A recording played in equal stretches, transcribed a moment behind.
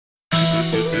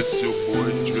It's your boy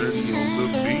Dreddy on the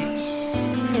beats.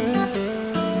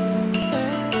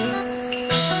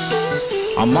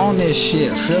 I'm on this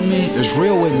shit, feel me? It's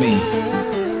real with me.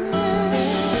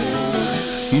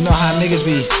 You know how niggas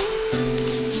be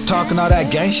talking all that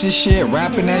gangsta shit,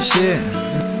 rapping that shit?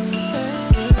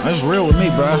 It's real with me,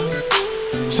 bro.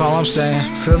 That's all I'm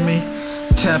saying, feel me?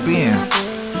 Tap in.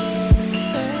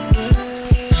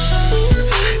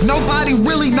 Nobody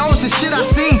really knows the shit I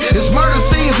seen. It's murder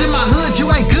scenes in my hood. You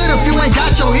ain't good if you ain't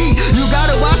got your heat. You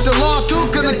gotta watch the law too,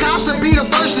 cause the cops will be the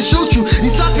first to shoot you.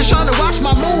 These suckers trying to watch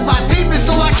my move. I peep it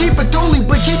so I keep it dually,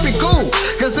 but keep it cool.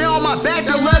 Cause they on my back,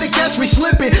 they'll let it catch me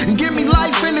slipping and give me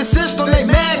life in the system. They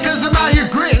mad cause I'm out here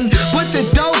gritting. Put the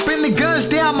dope and the guns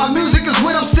down. My music is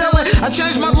what I'm selling. I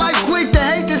changed my life quick to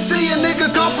hate to see a nigga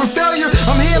come from failure.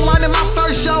 I'm headlining my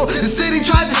first show. The city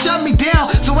tried to shut me down.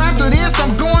 So after this,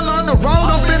 I'm going on the road.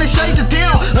 I'm finna shake it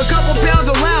down. A couple pounds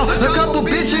of loud, a couple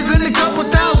bitches and a couple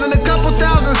thousand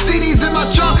CDs in my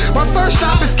trunk. My first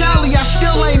stop is Cali, I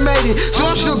still ain't made it. So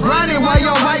I'm still grinding while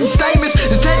y'all writing statements.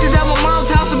 The takers at my mom's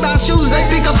house about shoes, they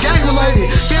think I'm gang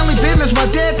related. Family business, my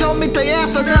dad told me they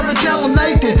asked, I never tell them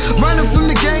Nathan. Running from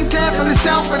the gang tab from the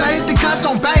south, and I hit the cuts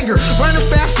on banger. Running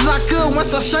fast as I could,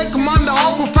 once I shake them, I'm the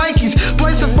Uncle Frankie's.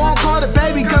 Place a phone call to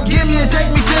baby, come get me and take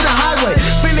me to the highway.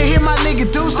 Finna hit my nigga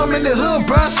Deuce, I'm in the hood,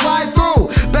 bruh, slide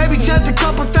through. Baby checked a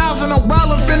couple thousand, I'm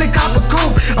wildin' finna cop a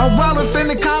coupe. I'm wildin'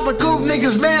 finna cop a coupe,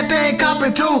 niggas mad they ain't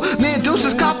copping too. Me and Deuce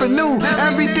is copping new.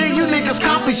 Everything you niggas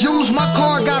cop is used. My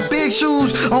car got big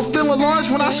shoes, I'm feeling large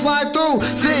when I slide through.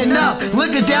 Sitting up,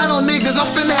 looking down on niggas, I'm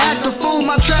finna act a fool.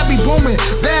 My trap be booming,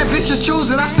 bad bitches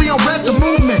choosing, I see them rep the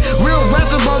movement. Real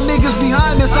retro niggas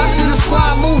behind us, I see the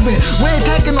squad moving. We ain't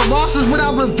taking no losses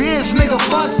without revenge, nigga,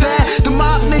 fuck that. The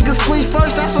mob niggas squeeze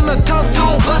first, that's on the tough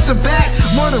tone, bustin' back.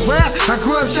 More than rap, I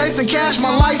grew up chasing cash,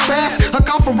 my life fast. I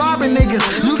come from robbing niggas,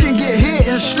 you can get hit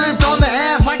and stripped on the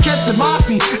ass. I kept the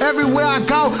mafia, everywhere I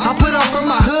go, I put up from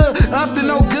my hood, up to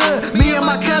no good. Me and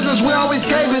my cousins, we always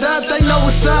gave it up, they know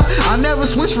what's up. I never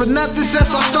switched for nothing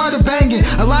since I started banging.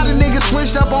 A lot of niggas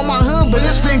switched up on my hood, but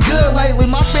it's been good lately.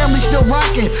 My family still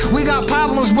rocking, we got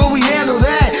problems, but we handle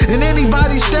that. And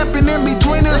anybody stepping in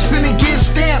between us finna get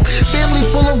stamped. Family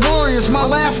full of warriors, my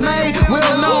last name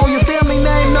well known, your family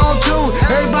name known too.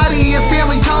 Everybody in your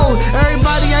family told,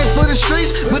 everybody ain't for the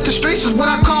streets, but the streets is what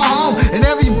I call home. And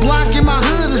every block in